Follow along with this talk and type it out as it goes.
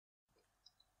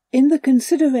In the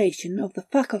consideration of the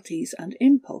faculties and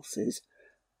impulses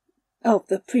of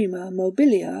the prima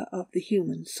mobilia of the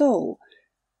human soul,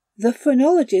 the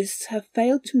phrenologists have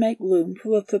failed to make room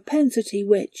for a propensity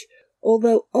which,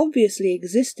 although obviously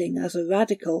existing as a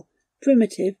radical,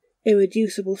 primitive,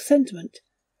 irreducible sentiment,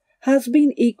 has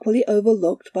been equally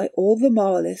overlooked by all the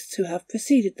moralists who have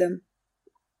preceded them.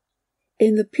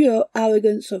 In the pure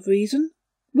arrogance of reason,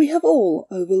 we have all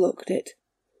overlooked it.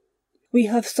 We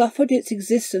have suffered its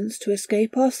existence to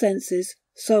escape our senses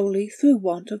solely through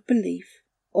want of belief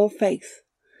or faith,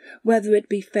 whether it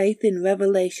be faith in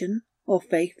revelation or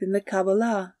faith in the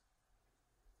Kabbalah.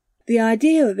 The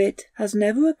idea of it has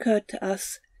never occurred to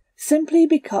us simply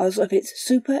because of its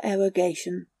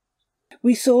supererogation.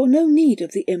 We saw no need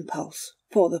of the impulse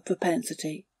for the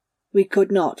propensity. We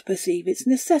could not perceive its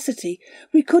necessity.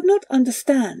 We could not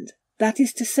understand, that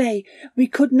is to say, we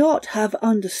could not have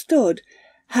understood,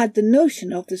 had the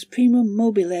notion of this primum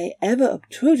mobile ever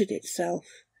obtruded itself.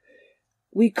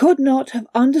 We could not have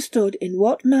understood in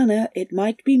what manner it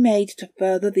might be made to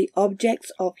further the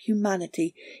objects of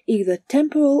humanity, either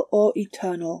temporal or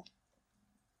eternal.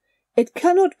 It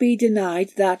cannot be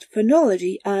denied that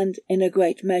phrenology and, in a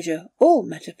great measure, all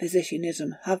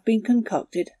metaphysicianism have been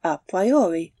concocted a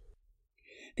priori.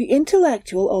 The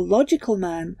intellectual or logical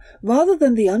man, rather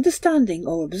than the understanding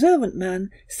or observant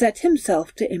man, set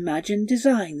himself to imagine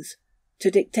designs,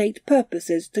 to dictate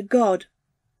purposes to God.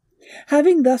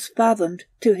 Having thus fathomed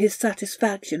to his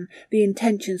satisfaction the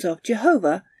intentions of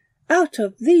Jehovah, out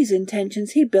of these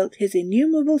intentions he built his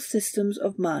innumerable systems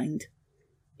of mind.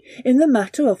 In the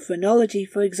matter of phrenology,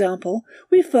 for example,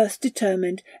 we first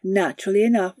determined, naturally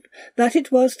enough, that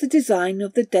it was the design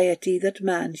of the deity that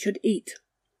man should eat.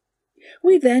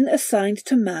 We then assigned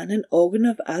to man an organ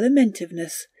of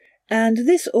alimentiveness, and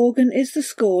this organ is the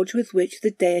scourge with which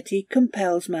the deity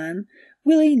compels man,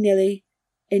 willy-nilly,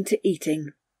 into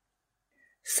eating.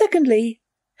 Secondly,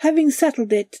 having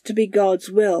settled it to be God's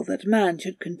will that man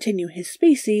should continue his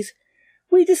species,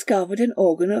 we discovered an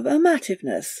organ of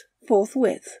amativeness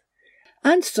forthwith,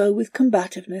 and so with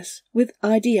combativeness, with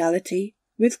ideality,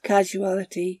 with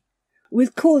casuality,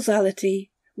 with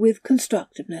causality, with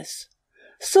constructiveness.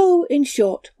 So, in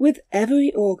short, with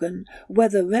every organ,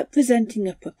 whether representing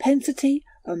a propensity,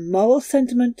 a moral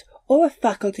sentiment, or a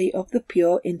faculty of the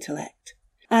pure intellect.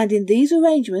 And in these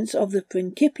arrangements of the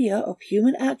principia of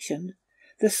human action,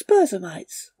 the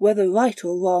Spurzheimites, whether right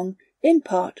or wrong, in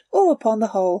part or upon the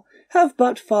whole, have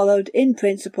but followed in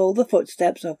principle the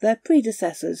footsteps of their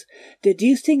predecessors,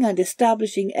 deducing and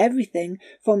establishing everything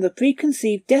from the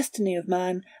preconceived destiny of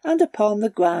man and upon the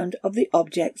ground of the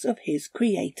objects of his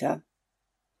Creator.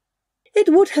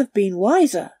 It would have been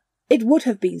wiser, it would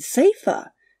have been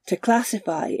safer, to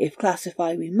classify, if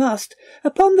classify we must,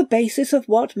 upon the basis of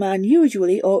what man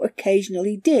usually or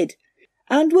occasionally did,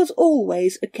 and was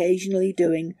always occasionally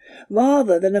doing,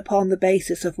 rather than upon the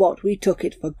basis of what we took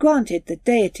it for granted the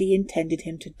deity intended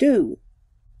him to do.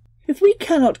 If we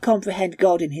cannot comprehend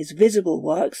God in his visible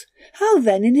works, how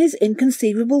then in his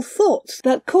inconceivable thoughts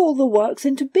that call the works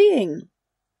into being?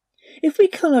 If we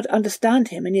cannot understand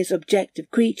him in his objective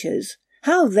creatures,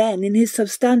 how then in his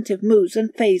substantive moods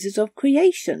and phases of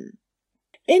creation?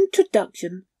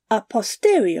 Introduction, a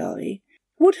posteriori,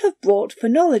 would have brought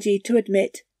phrenology to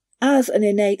admit, as an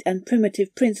innate and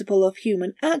primitive principle of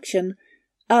human action,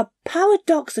 a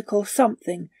paradoxical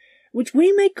something, which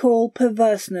we may call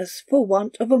perverseness for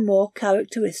want of a more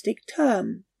characteristic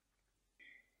term.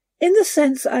 In the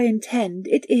sense I intend,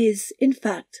 it is, in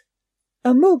fact,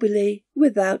 a mobile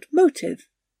without motive,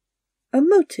 a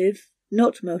motive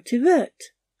not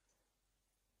motivert.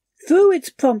 Through its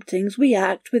promptings we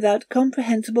act without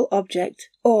comprehensible object,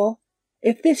 or,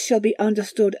 if this shall be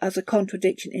understood as a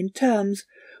contradiction in terms,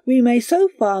 we may so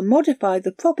far modify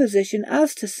the proposition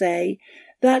as to say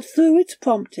that through its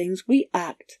promptings we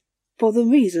act, for the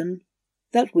reason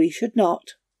that we should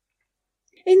not.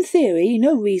 In theory,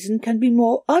 no reason can be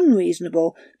more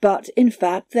unreasonable, but in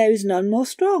fact there is none more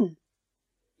strong.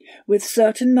 With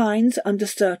certain minds, under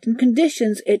certain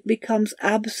conditions, it becomes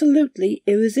absolutely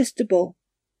irresistible.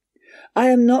 I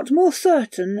am not more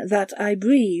certain that I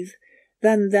breathe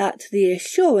than that the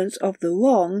assurance of the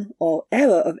wrong or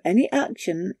error of any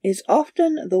action is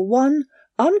often the one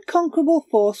unconquerable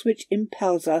force which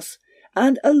impels us,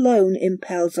 and alone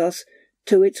impels us,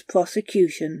 to its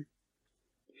prosecution.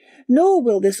 Nor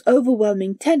will this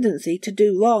overwhelming tendency to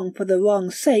do wrong for the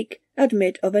wrong's sake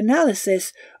admit of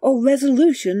analysis or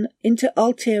resolution into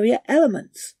ulterior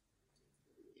elements.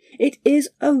 It is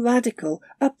a radical,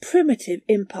 a primitive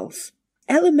impulse,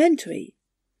 elementary.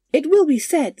 It will be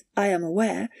said, I am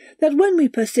aware, that when we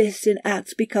persist in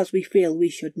acts because we feel we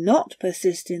should not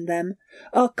persist in them,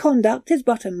 our conduct is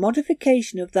but a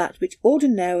modification of that which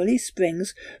ordinarily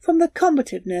springs from the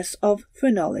combativeness of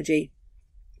phrenology.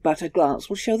 But a glance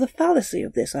will show the fallacy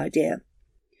of this idea.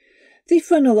 The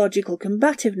phrenological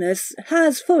combativeness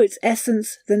has for its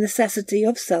essence the necessity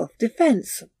of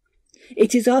self-defence.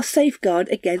 It is our safeguard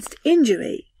against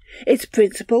injury. Its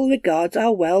principle regards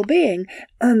our well-being,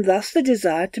 and thus the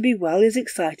desire to be well is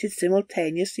excited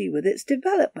simultaneously with its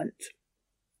development.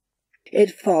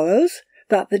 It follows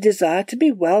that the desire to be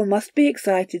well must be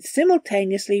excited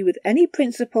simultaneously with any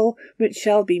principle which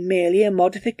shall be merely a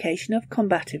modification of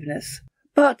combativeness.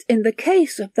 But in the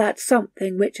case of that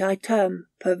something which I term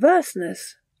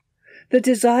perverseness, the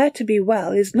desire to be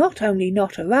well is not only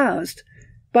not aroused,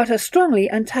 but a strongly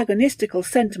antagonistical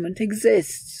sentiment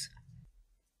exists.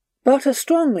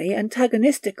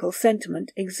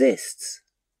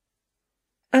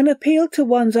 An appeal to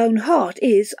one's own heart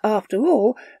is, after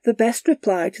all, the best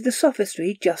reply to the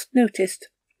sophistry just noticed.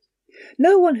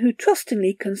 No one who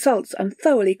trustingly consults and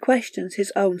thoroughly questions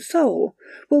his own soul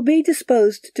will be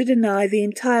disposed to deny the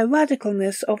entire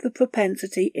radicalness of the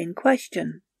propensity in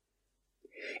question.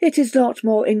 It is not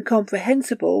more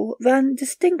incomprehensible than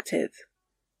distinctive.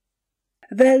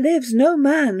 There lives no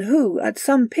man who, at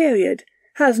some period,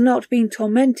 has not been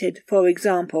tormented, for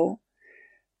example,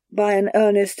 by an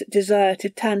earnest desire to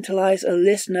tantalize a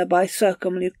listener by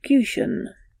circumlocution.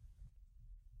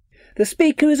 The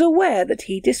speaker is aware that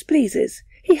he displeases.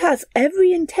 He has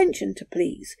every intention to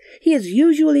please. He is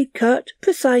usually curt,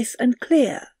 precise, and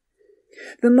clear.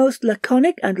 The most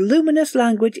laconic and luminous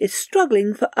language is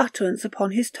struggling for utterance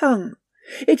upon his tongue.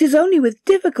 It is only with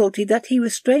difficulty that he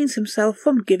restrains himself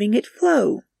from giving it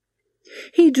flow.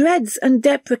 He dreads and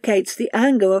deprecates the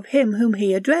anger of him whom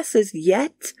he addresses,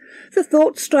 yet the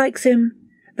thought strikes him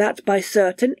that by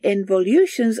certain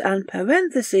involutions and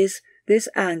parentheses this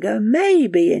anger may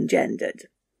be engendered.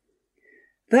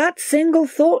 That single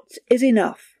thought is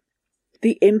enough.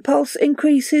 The impulse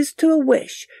increases to a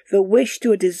wish, the wish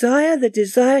to a desire, the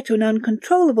desire to an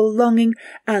uncontrollable longing,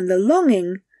 and the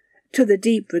longing to the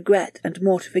deep regret and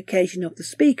mortification of the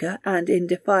speaker, and in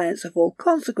defiance of all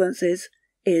consequences,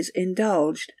 is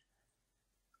indulged.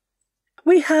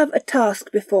 We have a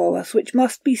task before us which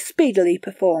must be speedily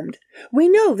performed. We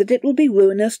know that it will be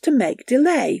ruinous to make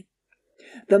delay.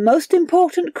 The most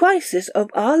important crisis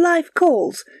of our life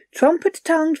calls,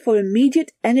 trumpet-tongued, for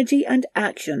immediate energy and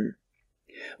action.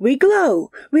 We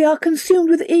glow, we are consumed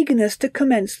with eagerness to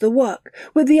commence the work,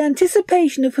 with the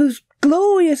anticipation of whose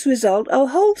glorious result our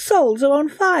whole souls are on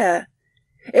fire.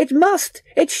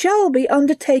 It shall be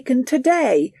undertaken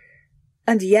today,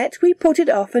 and yet we put it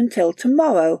off until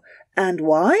tomorrow. And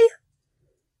why?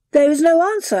 There is no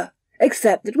answer,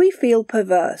 except that we feel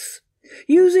perverse,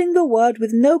 using the word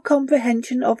with no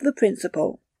comprehension of the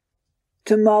principle.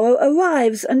 Tomorrow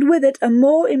arrives, and with it a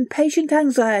more impatient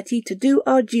anxiety to do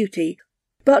our duty,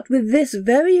 but with this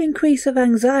very increase of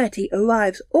anxiety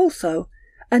arrives also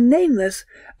a nameless,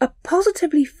 a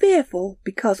positively fearful,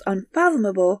 because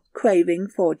unfathomable, craving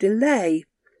for delay.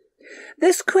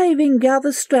 This craving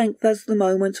gathers strength as the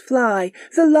moments fly.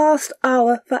 The last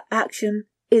hour for action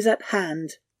is at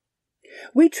hand.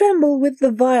 We tremble with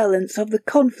the violence of the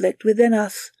conflict within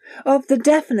us, of the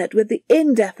definite with the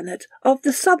indefinite, of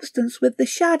the substance with the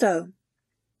shadow.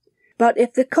 But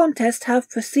if the contest have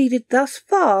proceeded thus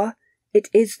far, it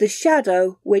is the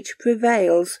shadow which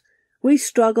prevails. We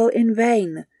struggle in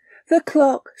vain. The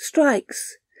clock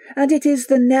strikes, and it is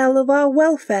the knell of our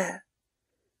welfare.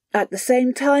 At the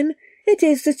same time, it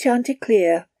is the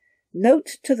chanticleer,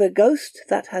 note to the ghost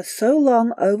that has so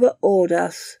long overawed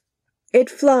us. It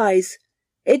flies,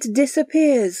 it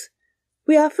disappears.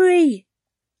 We are free.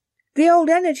 The old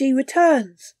energy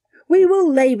returns. We will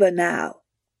labour now.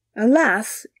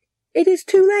 Alas, it is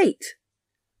too late.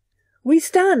 We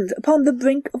stand upon the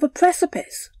brink of a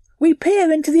precipice. We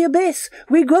peer into the abyss.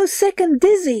 We grow sick and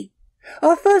dizzy.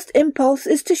 Our first impulse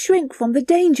is to shrink from the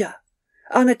danger.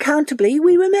 Unaccountably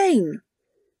we remain.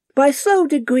 By slow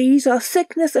degrees our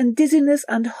sickness and dizziness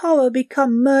and horror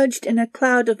become merged in a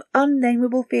cloud of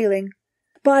unnameable feeling.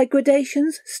 By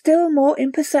gradations still more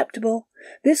imperceptible,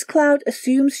 this cloud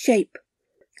assumes shape,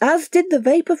 as did the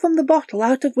vapour from the bottle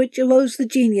out of which arose the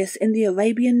genius in the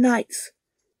Arabian Nights.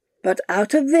 But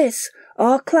out of this,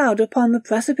 our cloud upon the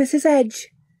precipice's edge,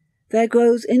 there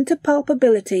grows into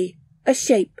palpability a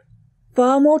shape,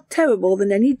 far more terrible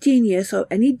than any genius or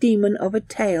any demon of a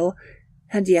tale,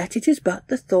 and yet it is but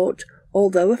the thought,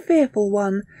 although a fearful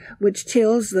one, which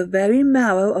chills the very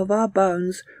marrow of our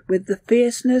bones with the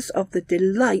fierceness of the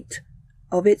delight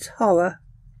of its horror.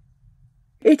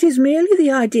 It is merely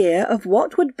the idea of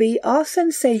what would be our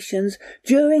sensations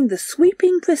during the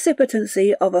sweeping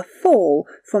precipitancy of a fall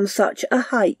from such a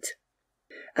height.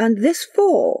 And this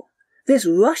fall, this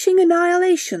rushing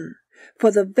annihilation, for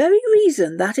the very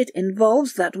reason that it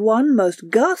involves that one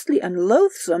most ghastly and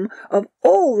loathsome of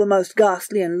all the most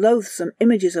ghastly and loathsome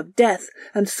images of death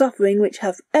and suffering which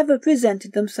have ever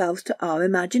presented themselves to our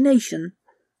imagination.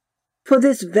 For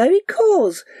this very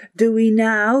cause do we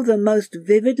now the most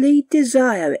vividly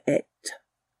desire it.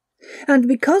 And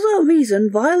because our reason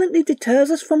violently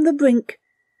deters us from the brink,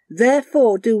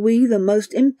 therefore do we the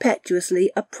most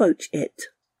impetuously approach it.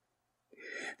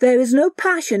 There is no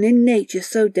passion in nature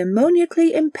so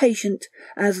demoniacally impatient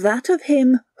as that of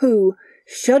him who,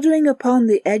 shuddering upon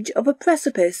the edge of a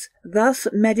precipice, thus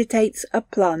meditates a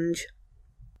plunge.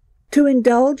 To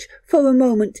indulge for a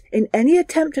moment in any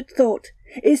attempt at thought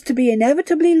is to be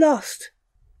inevitably lost,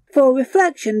 for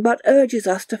reflection but urges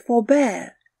us to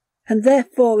forbear, and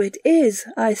therefore it is,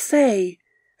 I say,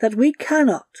 that we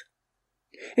cannot.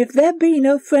 If there be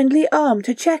no friendly arm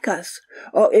to check us,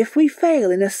 or if we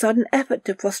fail in a sudden effort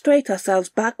to prostrate ourselves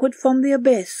backward from the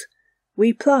abyss,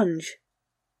 we plunge,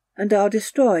 and are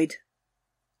destroyed.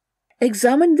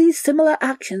 Examine these similar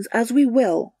actions as we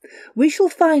will, we shall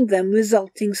find them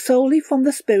resulting solely from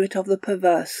the spirit of the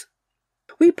perverse.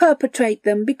 We perpetrate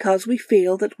them because we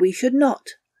feel that we should not.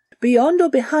 Beyond or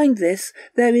behind this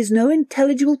there is no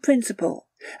intelligible principle,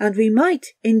 and we might,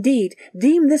 indeed,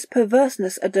 deem this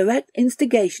perverseness a direct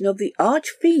instigation of the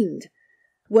arch-fiend,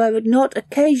 were it not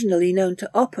occasionally known to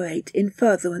operate in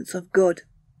furtherance of good.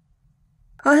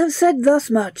 I have said thus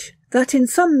much, that in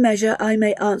some measure I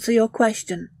may answer your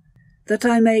question, that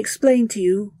I may explain to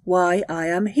you why I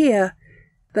am here,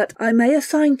 that I may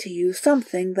assign to you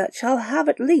something that shall have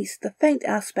at least the faint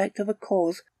aspect of a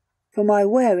cause for my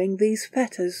wearing these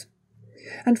fetters,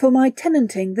 and for my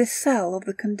tenanting this cell of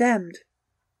the condemned.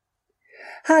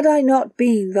 Had I not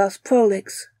been thus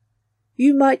prolix,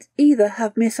 you might either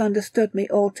have misunderstood me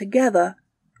altogether,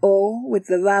 or, with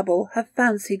the rabble, have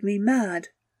fancied me mad.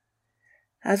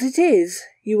 As it is,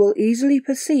 you will easily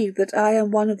perceive that I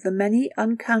am one of the many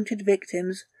uncounted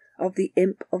victims of the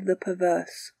imp of the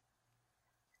perverse.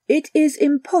 It is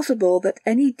impossible that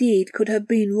any deed could have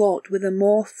been wrought with a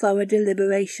more thorough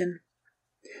deliberation.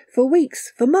 For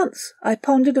weeks, for months, I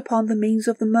pondered upon the means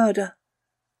of the murder.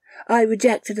 I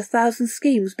rejected 1,000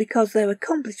 schemes because their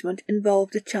accomplishment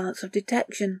involved a chance of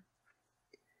detection.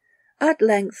 At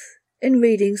length, in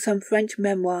reading some French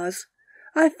memoirs,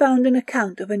 I found an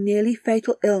account of a nearly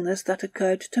fatal illness that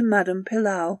occurred to Madame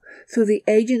Pilau through the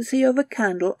agency of a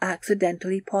candle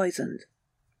accidentally poisoned.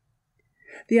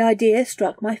 The idea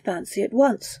struck my fancy at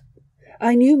once.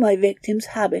 I knew my victim's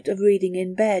habit of reading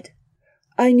in bed.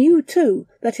 I knew, too,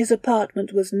 that his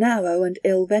apartment was narrow and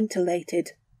ill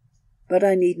ventilated. But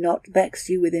I need not vex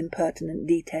you with impertinent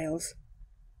details.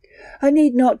 I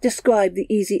need not describe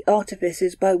the easy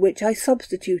artifices by which I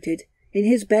substituted, in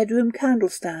his bedroom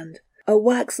candle-stand, a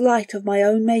wax light of my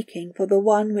own making for the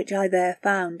one which I there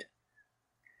found.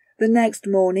 The next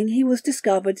morning he was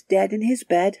discovered dead in his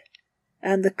bed,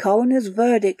 and the coroner's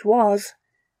verdict was,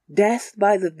 death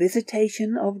by the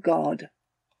visitation of God.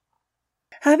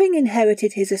 Having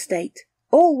inherited his estate,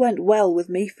 all went well with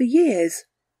me for years.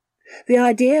 The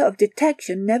idea of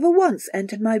detection never once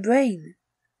entered my brain.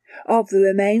 Of the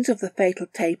remains of the fatal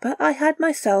taper I had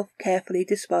myself carefully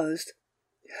disposed.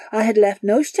 I had left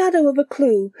no shadow of a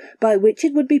clue by which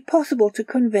it would be possible to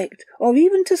convict or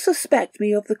even to suspect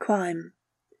me of the crime.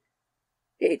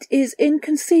 It is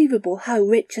inconceivable how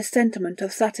rich a sentiment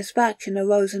of satisfaction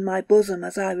arose in my bosom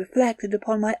as I reflected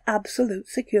upon my absolute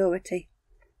security.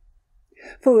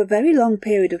 For a very long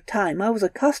period of time I was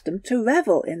accustomed to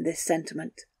revel in this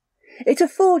sentiment. It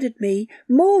afforded me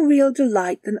more real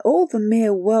delight than all the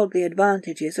mere worldly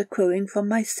advantages accruing from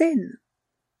my sin.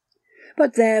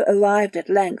 But there arrived at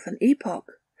length an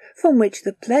epoch, from which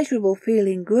the pleasurable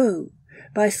feeling grew,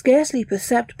 by scarcely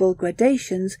perceptible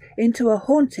gradations, into a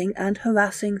haunting and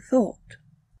harassing thought.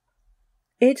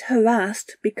 It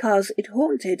harassed because it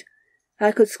haunted.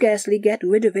 I could scarcely get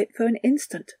rid of it for an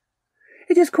instant.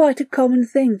 It is quite a common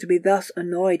thing to be thus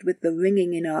annoyed with the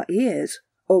ringing in our ears,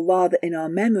 or rather in our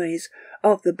memories,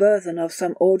 of the burthen of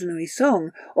some ordinary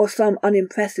song, or some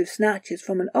unimpressive snatches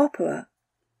from an opera.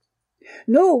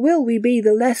 Nor will we be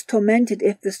the less tormented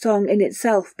if the song in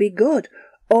itself be good,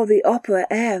 or the opera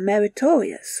air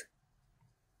meritorious.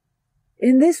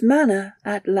 In this manner,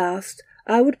 at last,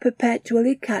 I would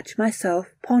perpetually catch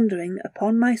myself pondering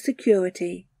upon my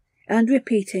security, and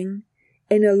repeating,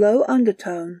 in a low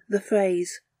undertone, the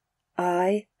phrase,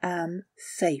 "I am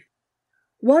safe."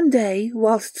 One day,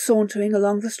 whilst sauntering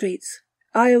along the streets,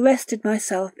 I arrested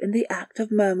myself in the act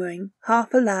of murmuring,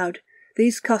 half aloud,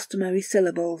 these customary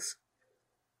syllables.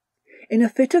 In a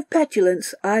fit of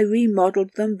petulance I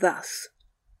remodelled them thus.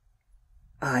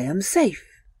 I am safe.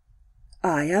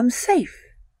 I am safe.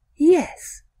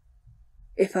 Yes,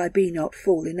 if I be not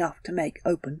fool enough to make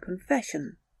open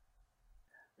confession.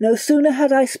 No sooner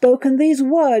had I spoken these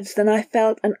words than I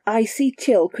felt an icy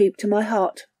chill creep to my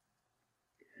heart.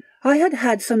 I had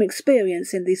had some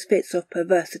experience in these fits of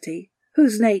perversity,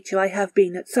 whose nature I have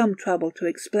been at some trouble to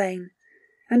explain,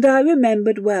 and I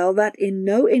remembered well that in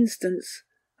no instance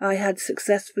I had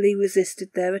successfully resisted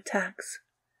their attacks.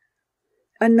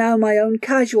 And now my own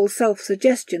casual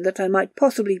self-suggestion that I might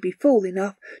possibly be fool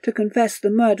enough to confess the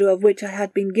murder of which I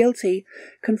had been guilty,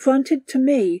 confronted to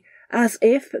me as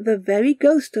if the very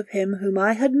ghost of him whom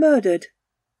I had murdered,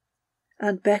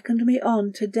 and beckoned me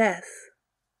on to death.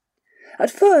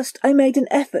 At first I made an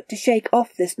effort to shake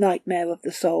off this nightmare of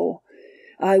the soul.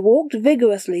 I walked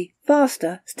vigorously,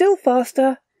 faster, still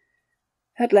faster.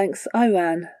 At length I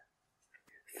ran.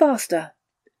 Faster,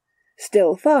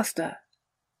 still faster.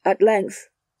 At length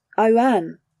I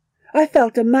ran. I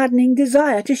felt a maddening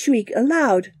desire to shriek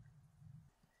aloud.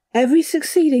 Every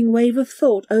succeeding wave of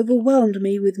thought overwhelmed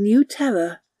me with new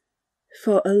terror,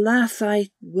 for alas, I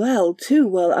too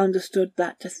well understood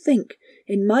that to think,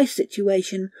 in my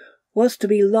situation, was to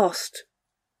be lost.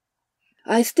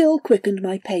 I still quickened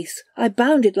my pace. I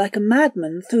bounded like a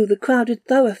madman through the crowded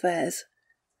thoroughfares.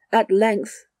 At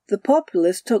length the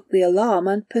populace took the alarm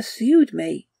and pursued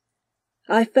me.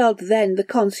 I felt then the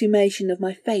consummation of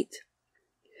my fate.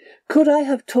 Could I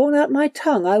have torn out my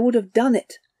tongue, I would have done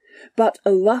it, but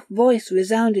a rough voice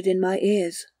resounded in my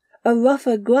ears. A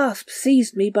rougher grasp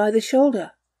seized me by the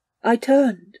shoulder. I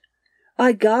turned.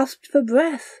 I gasped for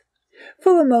breath.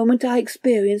 For a moment I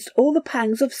experienced all the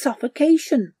pangs of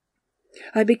suffocation.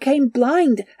 I became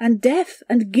blind and deaf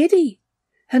and giddy,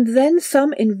 and then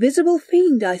some invisible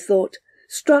fiend, I thought,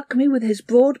 struck me with his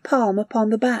broad palm upon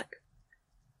the back.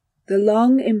 The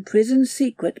long imprisoned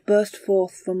secret burst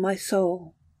forth from my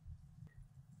soul.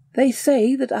 They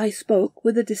say that I spoke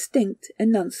with a distinct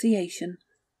enunciation,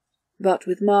 but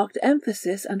with marked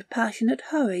emphasis and passionate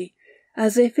hurry,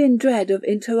 as if in dread of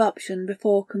interruption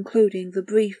before concluding the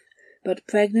brief but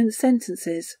pregnant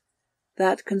sentences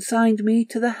that consigned me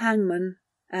to the hangman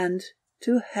and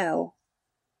to hell.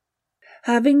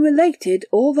 Having related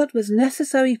all that was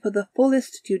necessary for the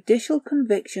fullest judicial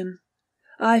conviction,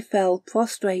 I fell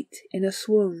prostrate in a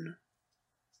swoon.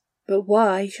 But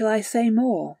why shall I say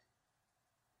more?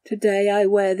 Today I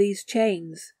wear these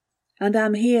chains, and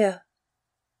am here.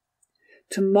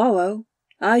 Tomorrow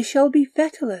I shall be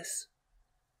fetterless.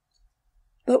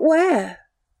 But where?